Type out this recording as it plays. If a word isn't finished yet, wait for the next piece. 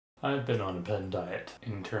I've been on a pen diet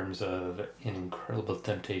in terms of an incredible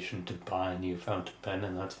temptation to buy a new fountain pen,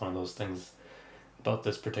 and that's one of those things about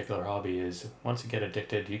this particular hobby is once you get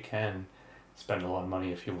addicted, you can spend a lot of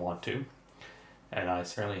money if you want to. And I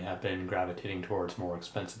certainly have been gravitating towards more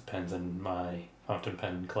expensive pens in my fountain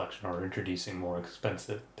pen collection, or introducing more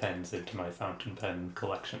expensive pens into my fountain pen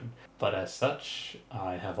collection. But as such,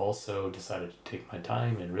 I have also decided to take my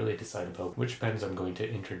time and really decide about which pens I'm going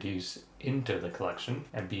to introduce into the collection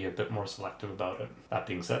and be a bit more selective about it. That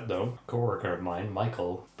being said though, a coworker of mine,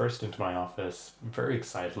 Michael, burst into my office very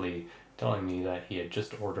excitedly telling me that he had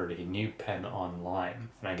just ordered a new pen online,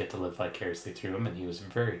 and I get to live vicariously through him, and he was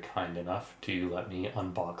very kind enough to let me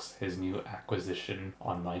unbox his new acquisition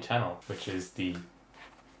on my channel, which is the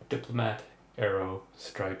Diplomat Aero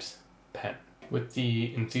Stripes pen. With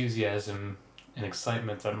the enthusiasm and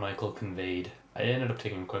excitement that Michael conveyed, I ended up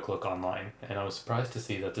taking a quick look online, and I was surprised to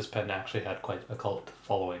see that this pen actually had quite a cult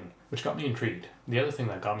following, which got me intrigued. The other thing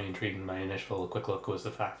that got me intrigued in my initial quick look was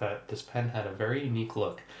the fact that this pen had a very unique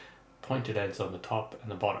look, pointed ends on the top and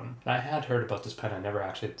the bottom. And I had heard about this pen, I never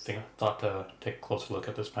actually thought to take a closer look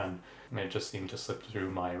at this pen, and it just seemed to slip through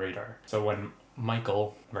my radar. So when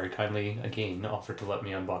Michael very kindly again offered to let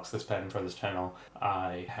me unbox this pen for this channel,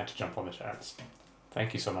 I had to jump on the chance.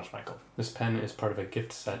 Thank you so much, Michael. This pen is part of a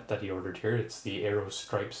gift set that he ordered here. It's the Aero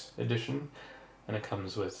Stripes edition, and it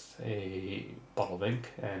comes with a bottle of ink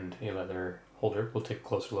and a leather holder. We'll take a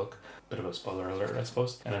closer look. Bit of a spoiler alert, I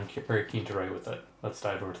suppose. And I'm very keen to write with it. Let's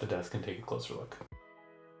dive over to the desk and take a closer look.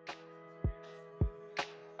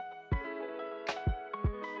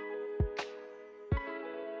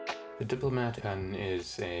 The Diplomat pen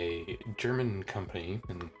is a German company,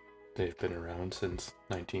 and they've been around since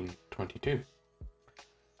 1922.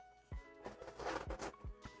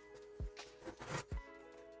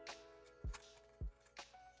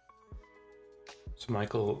 So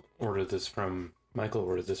Michael ordered this from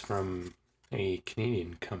a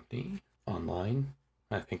Canadian company online.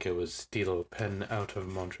 I think it was Stilo Pen out of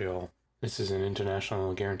Montreal. This is an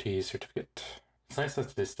international guarantee certificate. It's nice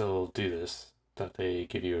that they still do this, that they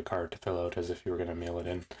give you a card to fill out as if you were going to mail it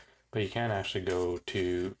in. But you can actually go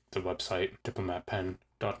to the website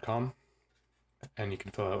diplomatpen.com and you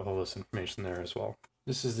can fill out all this information there as well.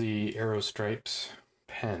 This is the Aero Stripes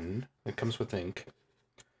pen. It comes with ink.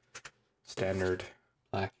 Standard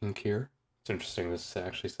black ink here. It's interesting, this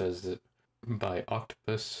actually says that by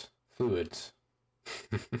Octopus Fluids.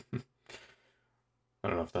 I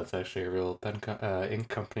don't know if that's actually a real pen ink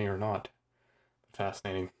company or not.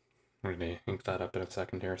 Fascinating. We're going to ink that up in a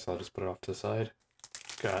second here, so I'll just put it off to the side.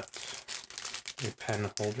 Got a pen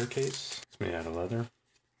holder case. It's made out of leather.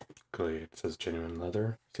 Clearly it says genuine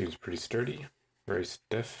leather. Seems pretty sturdy, very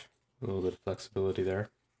stiff, a little bit of flexibility there.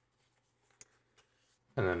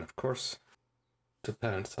 And then, of course, the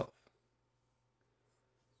pen itself.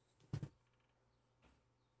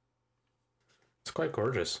 It's quite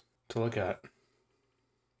gorgeous to look at.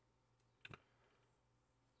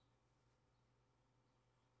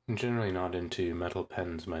 I'm generally not into metal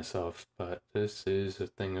pens myself, but this is a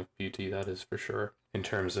thing of beauty, that is for sure, in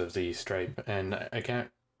terms of the stripe. And I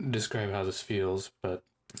can't describe how this feels, but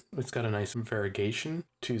it's got a nice variegation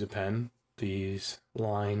to the pen. These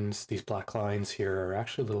lines, these black lines here, are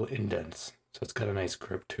actually little indents, so it's got a nice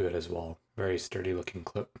grip to it as well. Very sturdy looking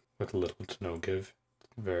clip with little to no give.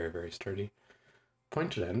 Very, very sturdy.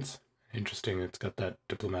 Pointed ends. Interesting, it's got that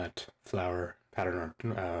Diplomat flower pattern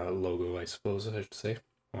or logo, I suppose I should say.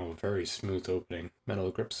 Oh, very smooth opening. Metal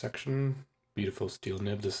grip section. Beautiful steel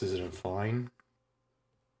nib. This is in a fine.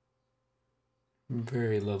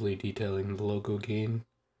 Very lovely detailing, the logo again.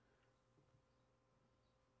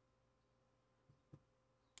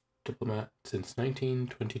 Diplomat since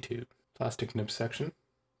 1922. Plastic nib section.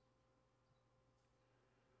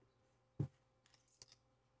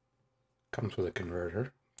 Comes with a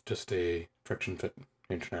converter, just a friction fit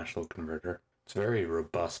international converter. It's a very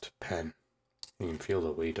robust pen. You can feel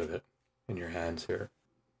the weight of it in your hands here.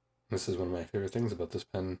 This is one of my favorite things about this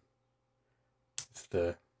pen. It's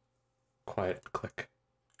the quiet click.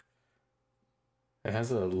 It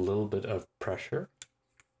has a little bit of pressure.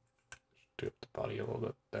 Do up the body a little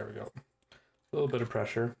bit. There we go. A little bit of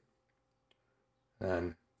pressure.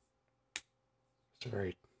 And just a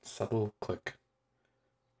very subtle click.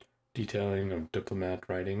 Detailing of Diplomat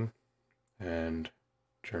writing and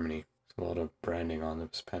Germany. There's a lot of branding on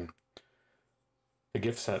this pen. The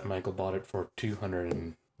gift set, Michael bought it for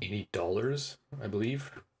 $280, I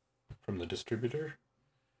believe, from the distributor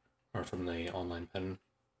or from the online pen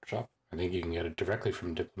shop. I think you can get it directly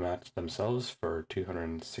from Diplomat themselves for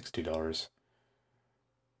 $260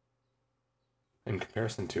 in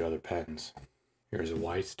comparison to other pens. Here's a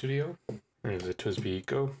Y Studio. There's a TWSBI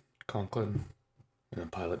Eco, Conklin, and a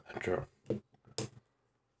Pilot Metro.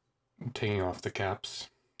 Taking off the caps,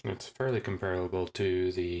 it's fairly comparable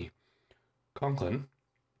to the Conklin,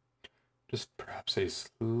 just perhaps a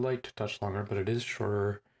slight touch longer, but it is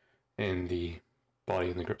shorter in the body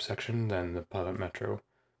and the grip section than the Pilot Metro.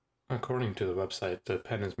 According to the website, the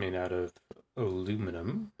pen is made out of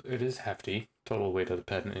aluminum. It is hefty. Total weight of the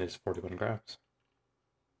pen is 41 grams.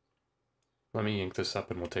 Let me ink this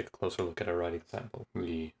up and we'll take a closer look at our writing sample,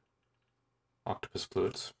 the octopus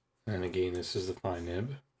fluids. And again, this is the fine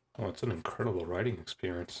nib. Oh, it's an incredible writing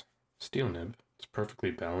experience. Steel nib. It's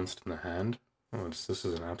perfectly balanced in the hand. Oh, this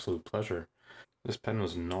is an absolute pleasure. This pen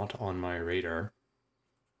was not on my radar.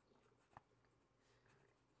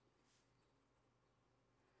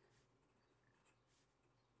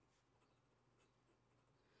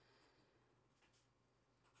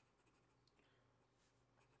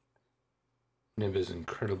 Nib is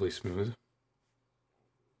incredibly smooth.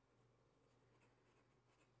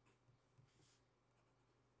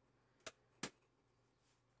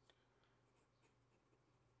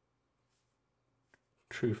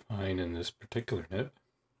 True fine in this particular nib.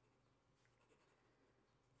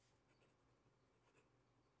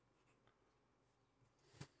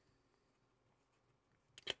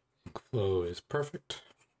 Ink flow is perfect.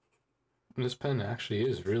 This pen actually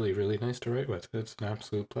is really nice to write with. It's an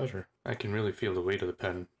absolute pleasure. I can really feel the weight of the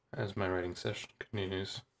pen as my writing session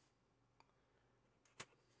continues.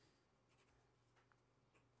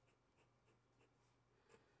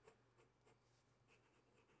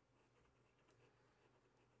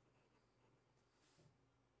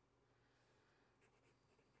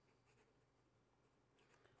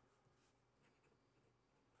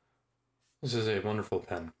 This is a wonderful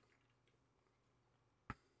pen.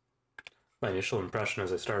 My initial impression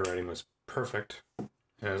as I started writing was perfect, and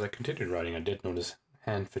as I continued writing I did notice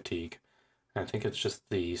hand fatigue. I think it's just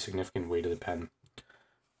the significant weight of the pen.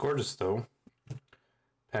 Gorgeous though.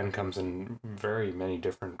 Pen comes in very many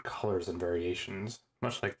different colors and variations.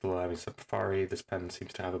 Much like the Lamy Safari, this pen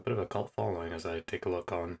seems to have a bit of a cult following as I take a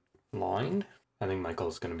look online. I think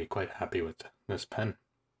Michael's going to be quite happy with this pen.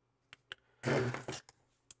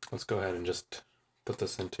 Let's go ahead and just put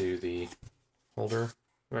this into the holder.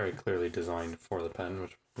 Very clearly designed for the pen,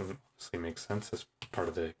 which obviously makes sense as part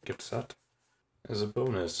of the gift set. As a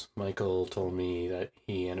bonus, Michael told me that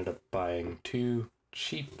he ended up buying 2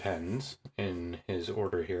 cheap pens in his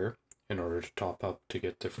order here in order to top up to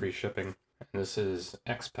get the free shipping. And this is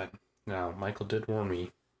XPen. Now, Michael did warn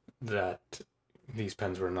me that these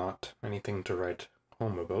pens were not anything to write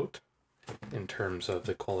home about in terms of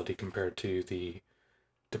the quality compared to the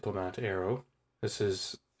Diplomat Aero. This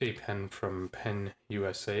is a pen from Pen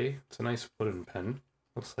USA. It's a nice wooden pen.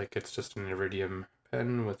 Looks like it's just an iridium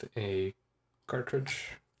pen with a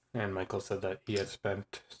cartridge. And Michael said that he had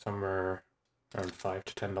spent somewhere around $5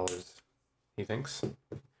 to $10, he thinks,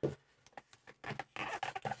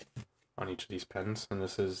 on each of these pens. And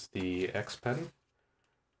this is the XPen.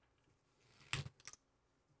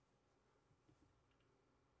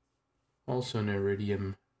 Also an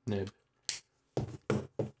iridium nib.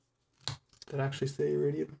 Did it actually say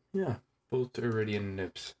iridium? Yeah, both iridium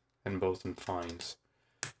nibs and both in fines.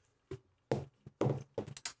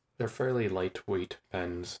 They're fairly lightweight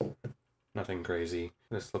pens, nothing crazy.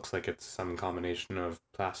 This looks like it's some combination of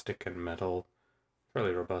plastic and metal.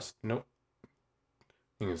 Fairly robust. Nope.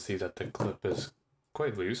 You can see that the clip is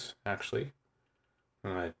quite loose, actually.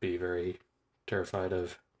 And I'd be very terrified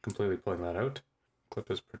of completely pulling that out.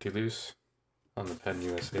 Clip is pretty loose on the Pen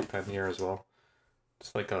USA pen here as well.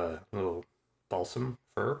 It's like a little balsam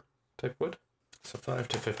fir type wood. So $5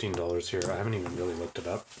 to $15 here. I haven't even really looked it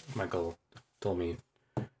up. Michael told me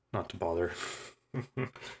not to bother. I'm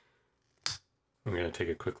going to take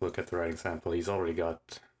a quick look at the writing sample. He's already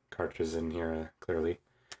got cartridges in here, clearly.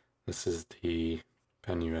 This is the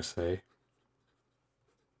Pen USA.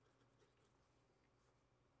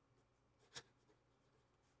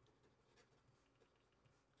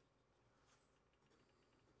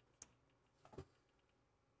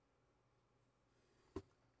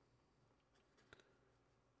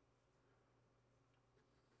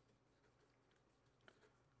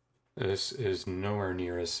 This is nowhere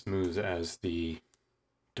near as smooth as the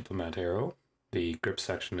Diplomat Aero. The grip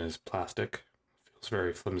section is plastic, feels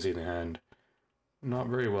very flimsy in the hand. Not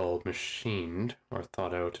very well machined or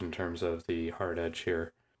thought out in terms of the hard edge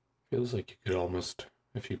here. Feels like you could almost,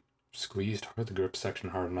 if you squeezed the grip section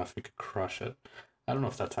hard enough, you could crush it. I don't know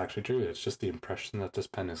if that's actually true, it's just the impression that this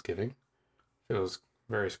pen is giving. Feels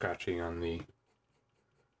very scratchy on the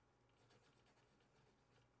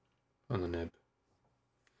nib.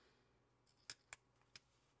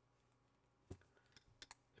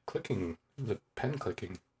 clicking, the pen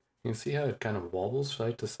clicking. You can see how it kind of wobbles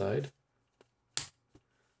side to side.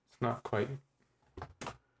 It's not quite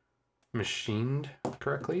machined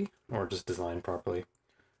correctly or just designed properly.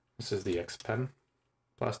 This is the XPen.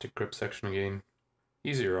 Plastic grip section again.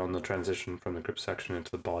 Easier on the transition from the grip section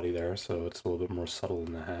into the body there, so it's a little bit more subtle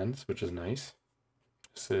in the hands, which is nice.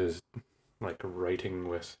 This is like writing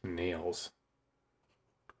with nails.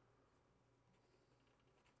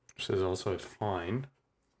 This is also fine.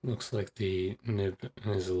 Looks like the nib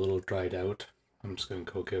is a little dried out. I'm just going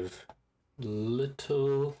to go give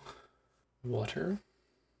little water.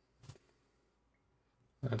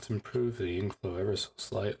 That's improved the ink flow ever so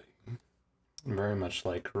slightly. Very much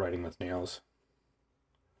like writing with nails.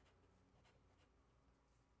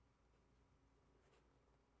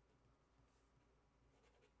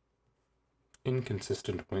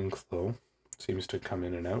 Inconsistent ink flow. Seems to come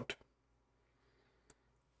in and out.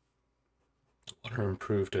 Water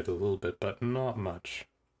improved it a little bit, but not much.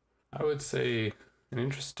 I would say an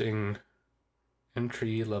interesting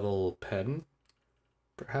entry-level pen.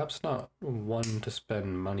 Perhaps not one to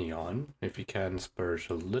spend money on. If you can splurge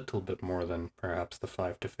a little bit more than perhaps the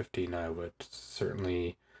 5 to 15, I would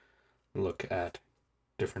certainly look at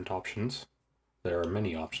different options. There are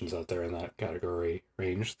many options out there in that category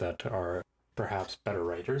range that are perhaps better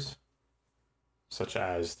writers, such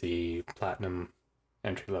as the Platinum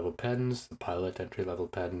entry-level pens, the Pilot entry-level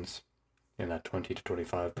pens, in that 20 to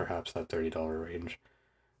 25, perhaps that $30 range.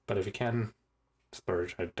 But if you can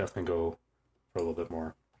splurge, I'd definitely go for a little bit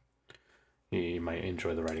more. You might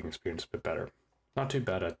enjoy the writing experience a bit better. Not too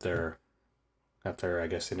bad at their I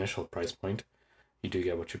guess initial price point. You do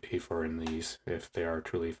get what you pay for in these if they are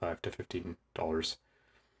truly $5 to $15.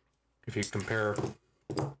 If you compare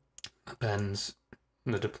the pens,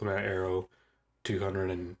 the Diplomat Aero,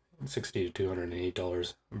 $260 to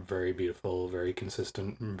 $280, very beautiful, very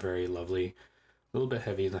consistent, very lovely, a little bit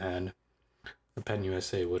heavy in the hand. The Pen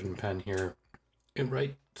USA wooden pen here, it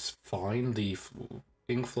writes fine. The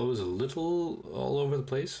ink flow is a little all over the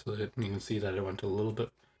place. So you can see that it went a little bit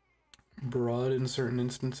broad in certain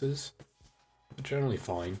instances, but generally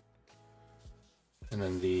fine. And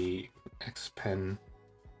then the XPen,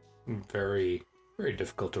 very, very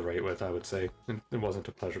difficult to write with, I would say. It wasn't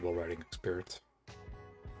a pleasurable writing experience.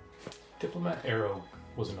 Diplomat Aero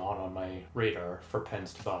was not on my radar for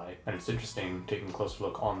pens to buy, and it's interesting taking a closer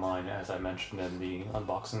look online. As I mentioned in the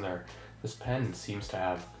unboxing there, this pen seems to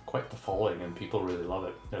have quite the following and people really love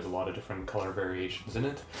it. There's a lot of different color variations in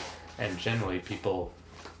it, and generally people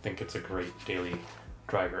think it's a great daily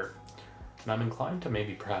driver. And I'm inclined to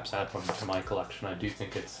maybe perhaps add one to my collection. I do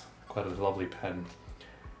think it's quite a lovely pen.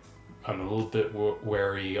 I'm a little bit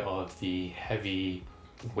wary of the heavy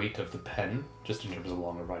weight of the pen, just in terms of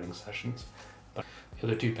longer writing sessions. But the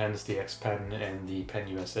other two pens, the XPen and the Pen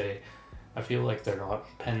USA, I feel like they're not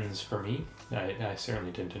pens for me. I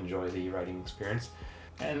certainly didn't enjoy the writing experience.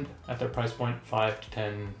 And at their price point, $5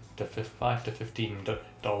 to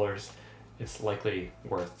 $15, it's likely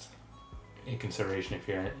worth a consideration if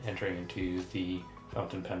you're entering into the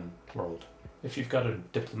fountain pen world. If you've got a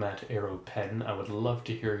Diplomat Aero pen, I would love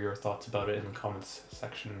to hear your thoughts about it in the comments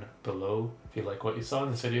section below. If you like what you saw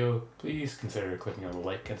in this video, please consider clicking on the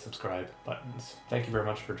like and subscribe buttons. Thank you very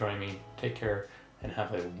much for joining me. Take care and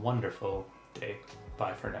have a wonderful day.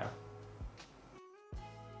 Bye for now.